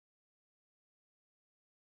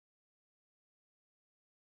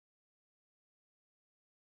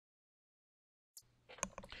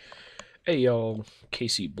Hey y'all,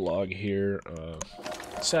 Casey Blog here.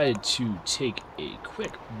 Decided to take a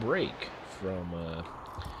quick break from,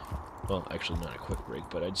 well, actually not a quick break,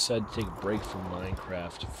 but I decided to take a break from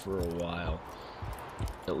Minecraft for a while.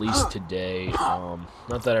 At least today.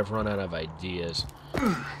 Not that I've run out of ideas,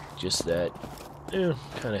 just that,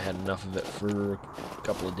 kind of had enough of it for a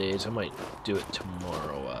couple of days. I might do it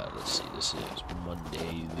tomorrow. Let's see, this is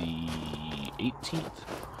Monday the 18th.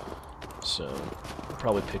 So, I'll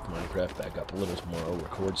probably pick Minecraft back up a little tomorrow,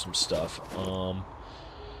 record some stuff.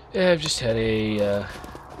 Yeah, I've just had a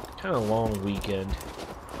kind of long weekend,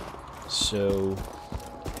 so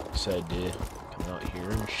decided to come out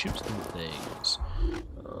here and shoot some things.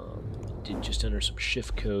 Did just enter some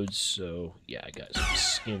shift codes, so yeah, I got some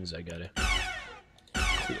skins I gotta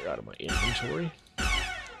clear out of my inventory.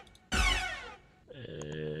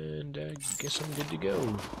 And I guess I'm good to go.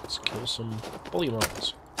 Let's kill some bully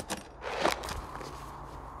mobs.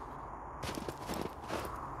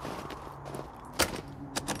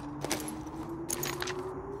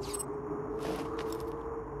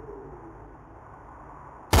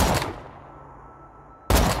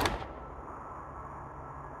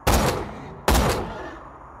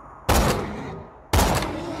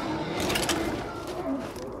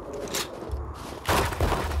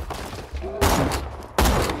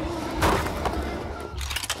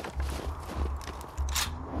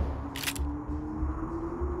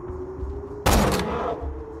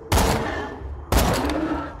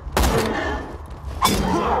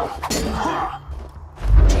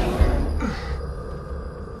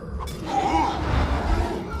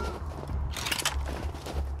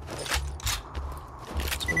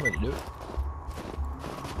 That's one way to do it.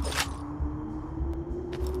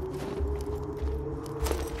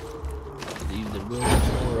 I believe there will be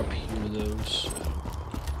more up here though, so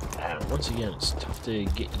once again it's tough to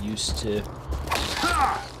get used to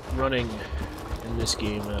running in this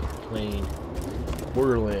game after playing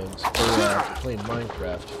Borderlands, or after playing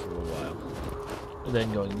Minecraft for a while. And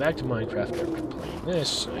then going back to Minecraft after playing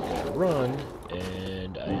this, I gotta run,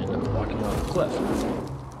 and I end up walking off a cliff.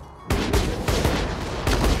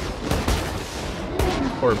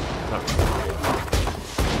 Or, not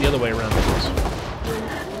the other way around it is.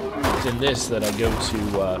 It's in this that I go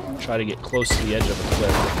to try to get close to the edge of a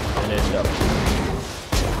cliff, and end up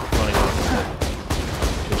running off the cliff.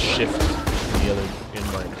 The shift in the other, in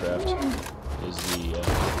Minecraft, is the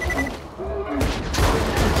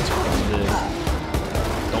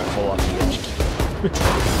don't fall off the edge,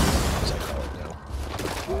 as I call it now.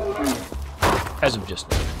 As of just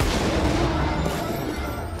now.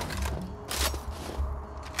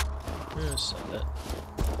 Yeah, set that.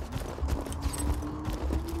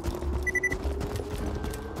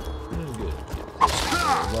 Good. Get close to the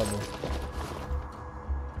level.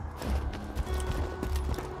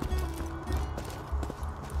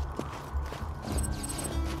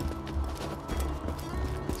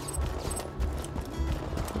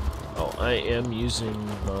 I am using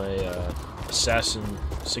my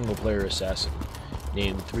single-player assassin,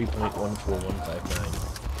 named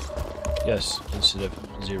 3.14159. Yes, instead of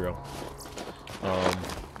 0.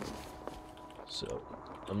 So,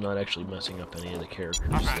 I'm not actually messing up any of the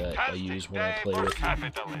characters that I use when I play with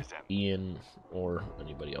Ian, or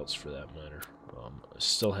anybody else for that matter. I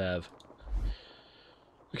still have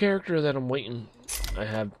the character that I'm waiting, I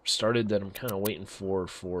have started that I'm kind of waiting for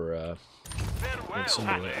when some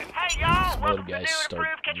other guys start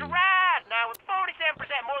the,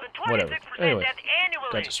 whatever. Anyway,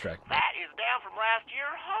 got distracted. That is down from last year.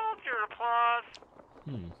 Hold your applause.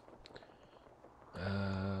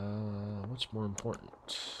 What's more important?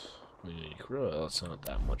 Well, it's not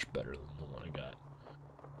that much better than the one I got.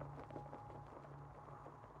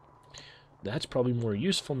 That's probably more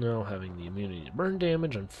useful now, having the immunity to burn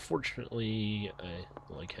damage. Unfortunately, I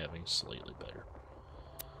like having slightly better.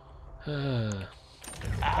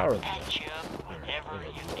 Power of the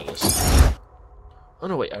Oh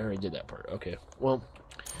no, wait, I already did that part. Okay, well,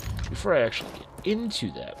 before I actually get into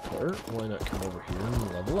that part, why not come over here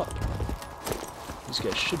and level up? These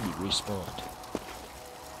guys should be respawned.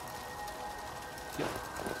 Yep.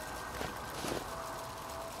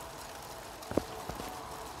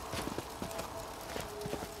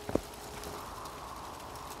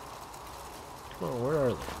 Come on, where are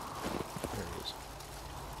they? There he is.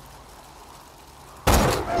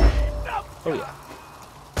 Oh yeah.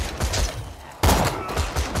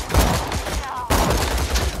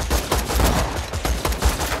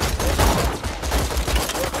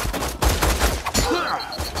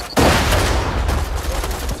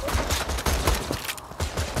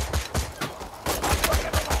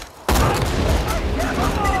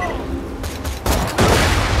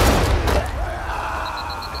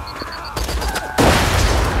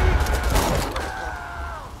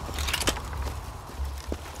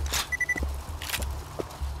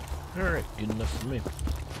 Alright, good enough for me.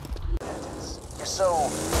 You're so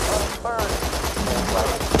unburdened.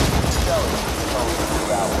 Tell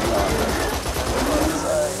you out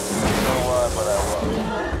you know what, but I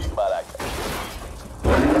won't. But I can.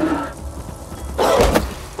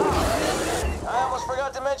 I almost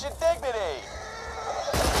forgot to mention dignity.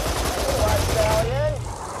 White stallion.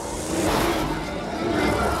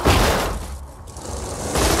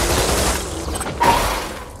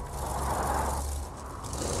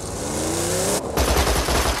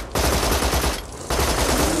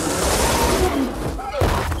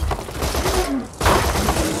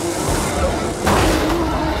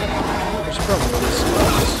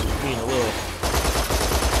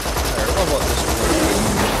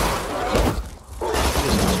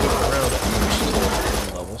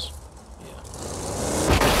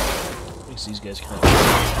 These guys kind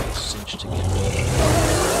of cinch together.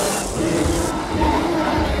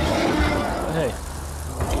 But hey,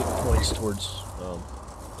 get points towards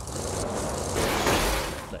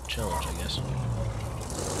that challenge, I guess.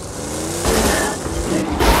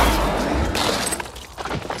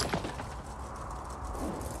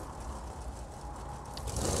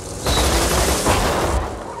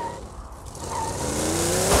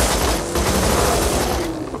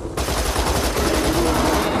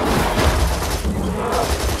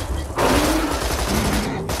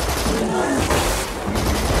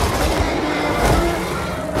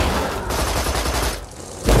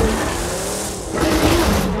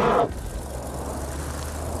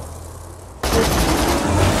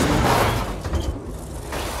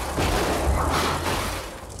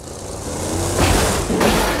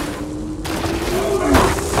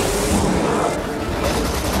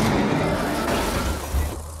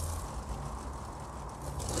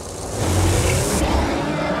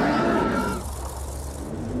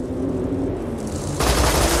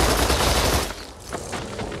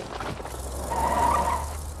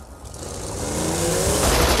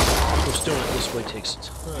 Way takes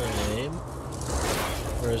time,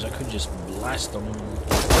 whereas I could just blast them.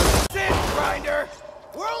 That's it, Grinder!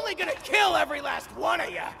 We're only gonna kill every last one of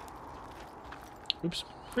ya! Oops.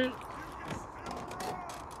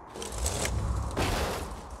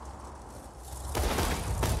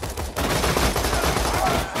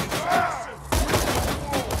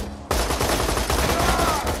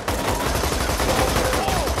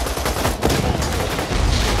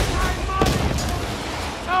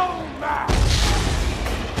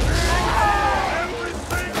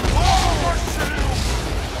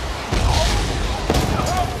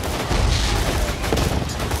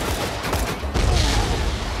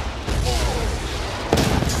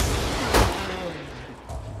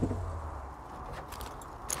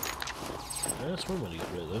 That's one way to get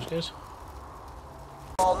rid of those guys.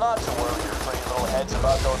 Well, not to worry your pretty little heads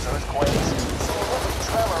about those earthquakes. See, every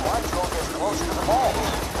tremor might go get closer to the ball.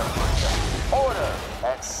 Order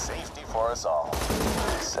and safety for us all.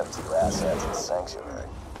 Except you assets in Sanctuary.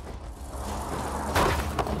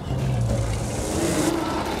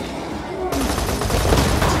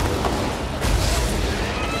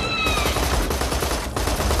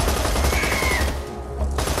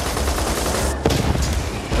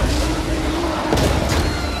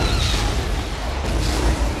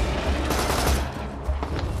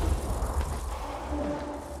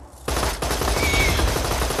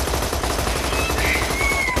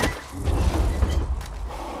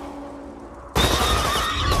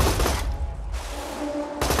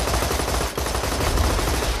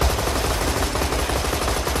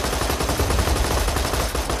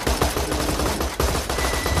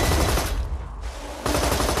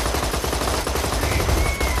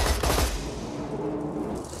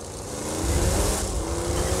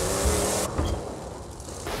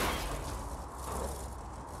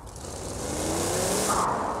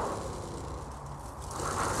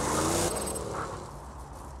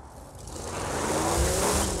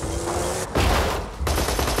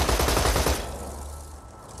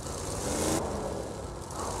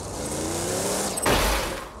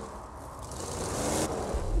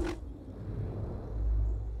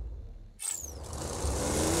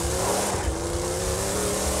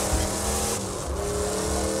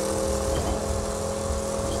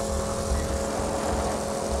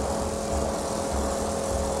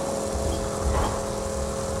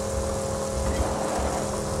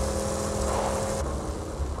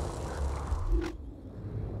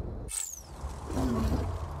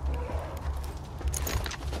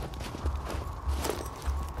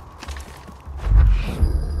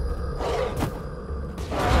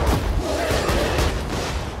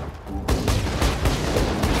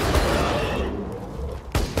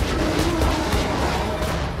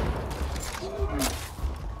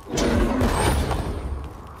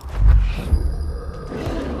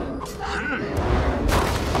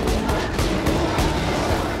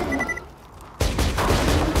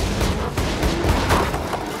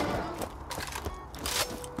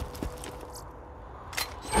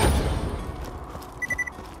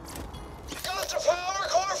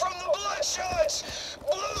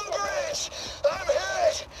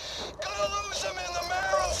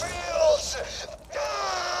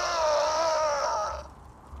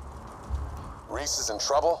 Reese is in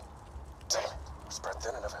trouble? Damn it, we're spread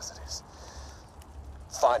thin enough as it is.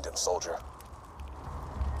 Find him, soldier.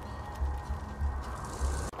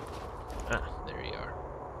 Ah, there you are.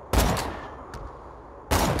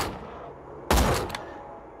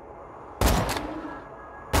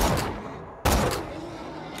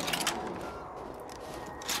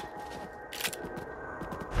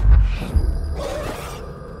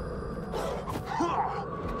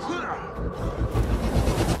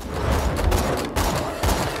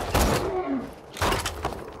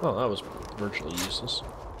 Well, that was virtually useless.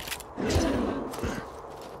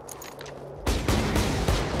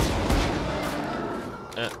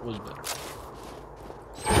 That was better.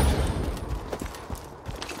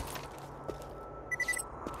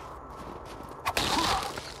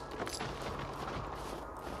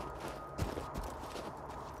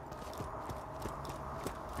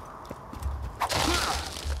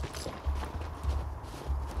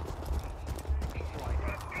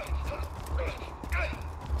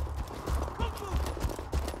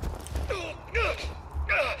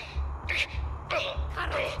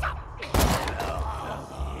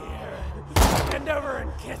 Bend over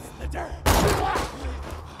and kiss the dirt.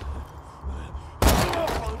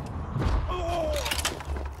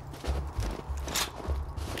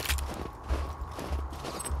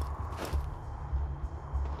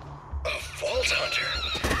 A Vault Hunter?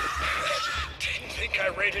 Didn't think I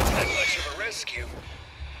rated that much of a rescue.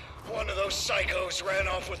 One of those psychos ran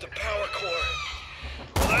off with the power core.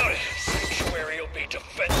 Without it, Sanctuary will be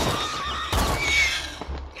defenseless.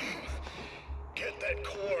 Get that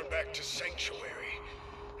core back to Sanctuary.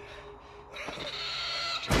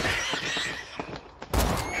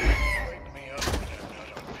 Wake me up when I'm not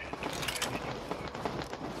on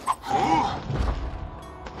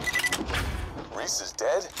pin. Reese is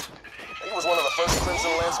dead? He was one of the first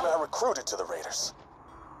Crimson Lancemen I recruited to the Raiders.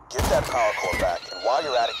 Get that power core back, and while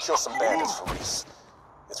you're at it, kill some bandits for Reese.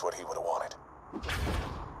 It's what he would have wanted.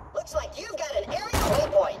 Looks like you've got an area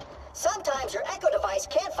waypoint. Sometimes your Echo device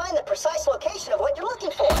can't find the precise location of what you're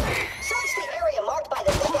looking for. Search the area marked by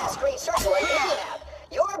the big-ass green circle on your map.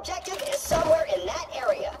 Your objective is somewhere in that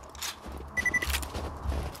area.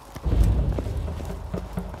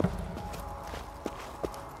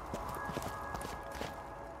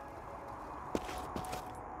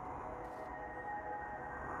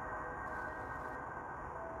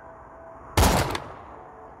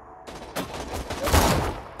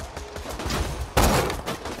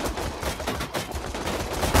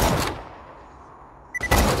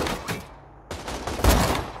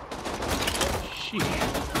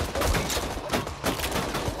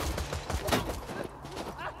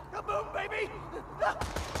 Kaboom, baby!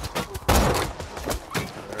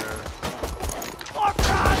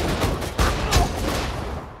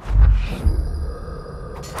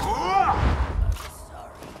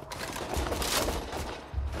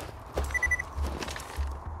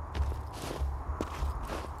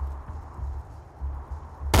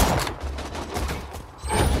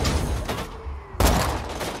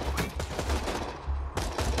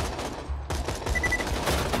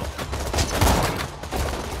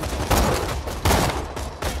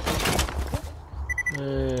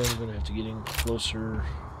 I'm gonna have to get in closer.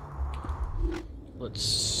 Let's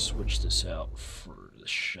switch this out for the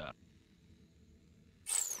shot.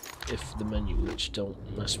 If the menu glitch don't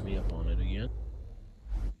mess me up on it again.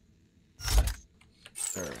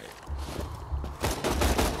 Alright.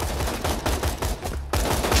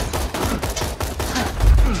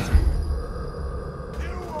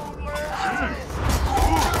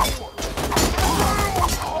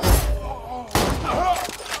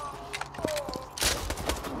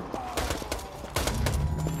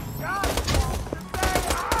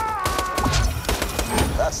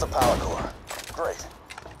 That's the power core. Great.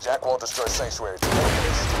 Jack won't destroy Sanctuary today.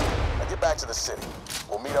 Now get back to the city.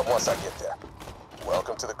 We'll meet up once I get there.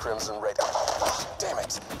 Welcome to the Crimson Raid. Oh, damn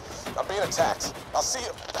it. I'm being attacked. I'll see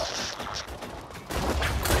you.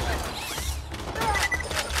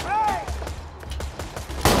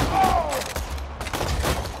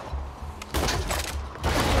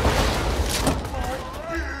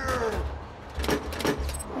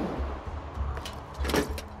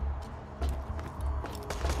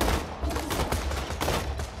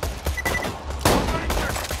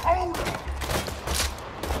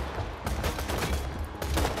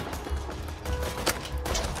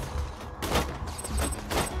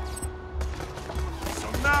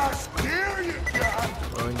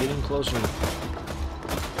 I'm getting closer. And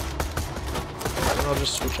I'll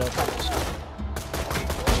just switch out for this.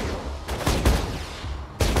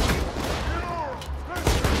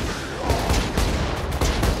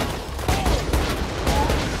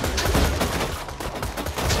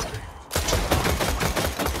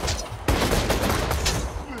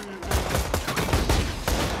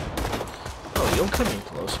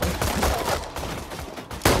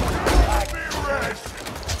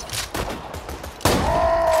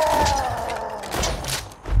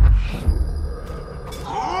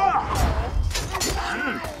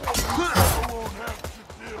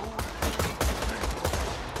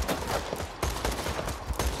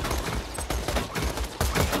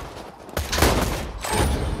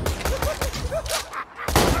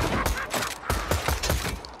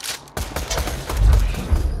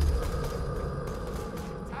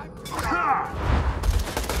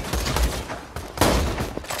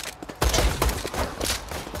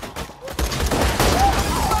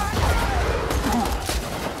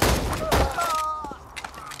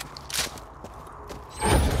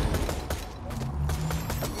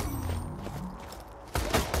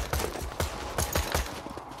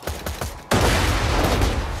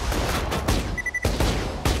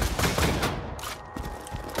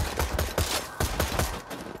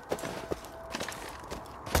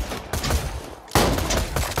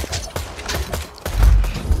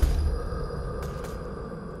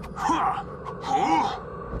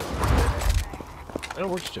 Oh,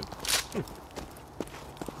 works too. Come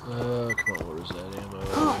on, what is that ammo?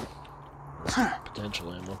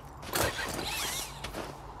 Potential ammo.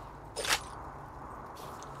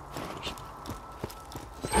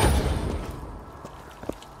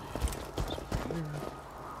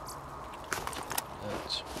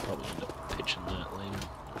 Let's probably end up pitching that later.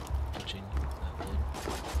 Pitching that later.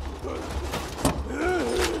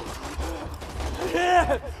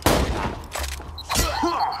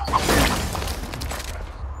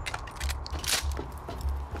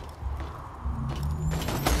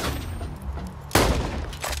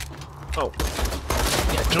 Oh.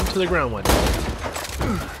 Yeah, jump to the ground, why not?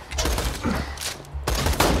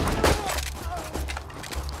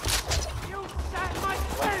 You sat my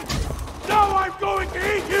friend! Now I'm going to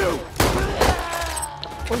eat you!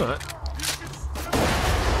 Or not.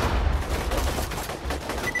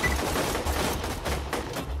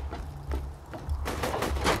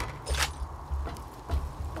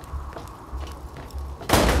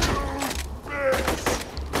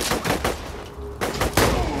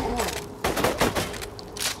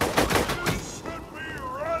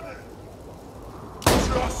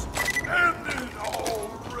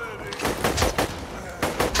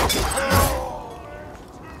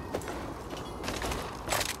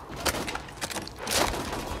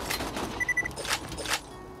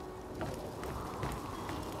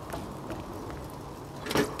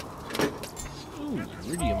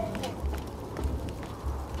 Iridium.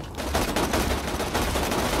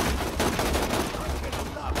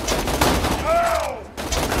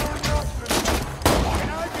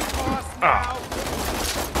 Ah.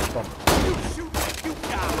 You shoot me, you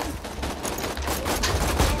die!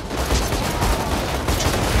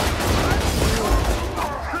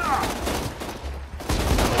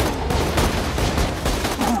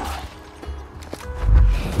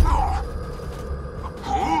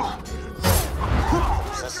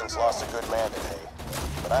 Resistance lost a good man today,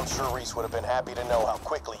 but I'm sure Reese would have been happy to know how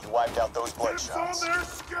quickly you wiped out those bloodshots.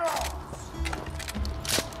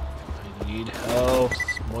 I need help.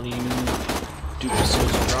 One of you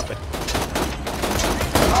duplicates drop it.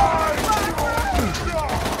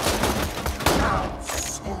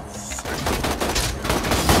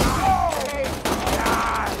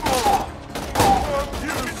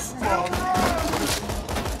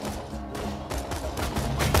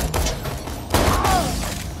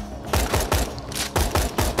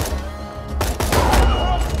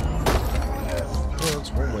 Well,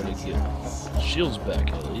 that's one way to get shields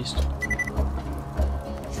back at least.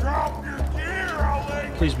 Drop your gear, I'll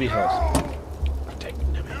lay Please be healthy. Take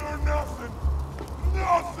them. You're nothing.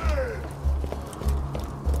 Nothing.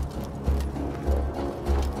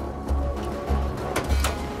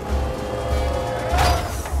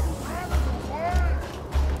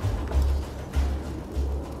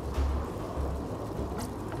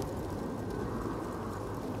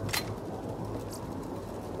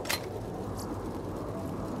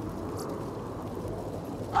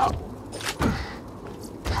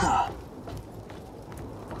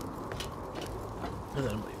 And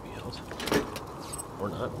that might be health. Or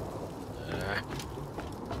not. Gotta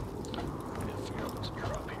figure out what to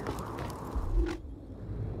drop here.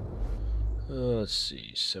 Let's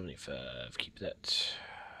see. 75. Keep that.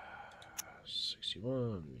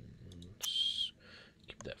 61.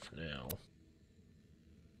 Keep that for now.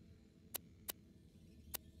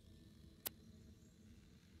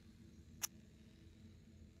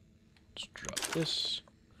 Let's drop this.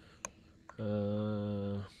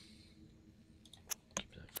 Keep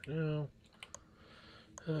that for now.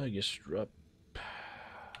 I guess drop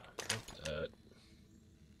that.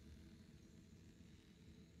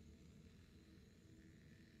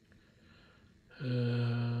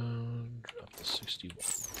 Drop the 61.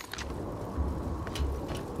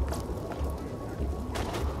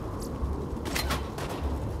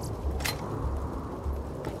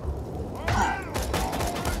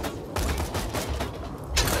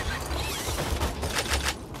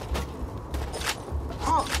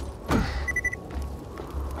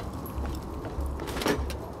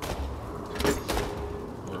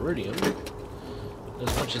 Iridium.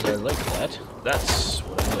 As much as I like that, that's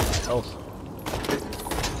what I like. Health.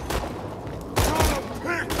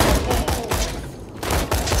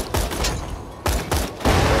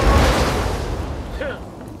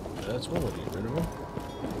 That's one way to get rid of them.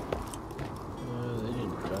 They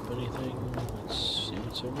didn't drop anything. Let's see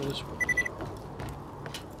what's over this way.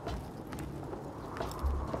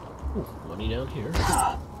 Ooh, money down here.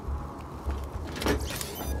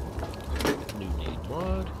 New nade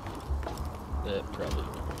mod. That probably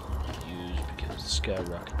won't use because the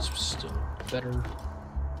skyrocket's still better.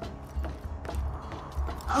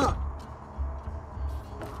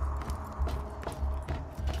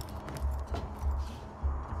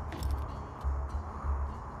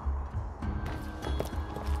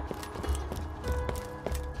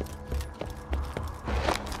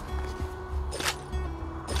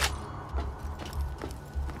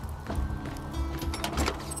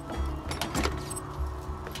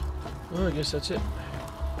 Well, I guess that's it.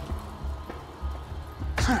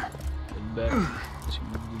 Head back to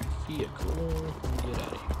the vehicle and get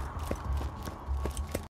out of here.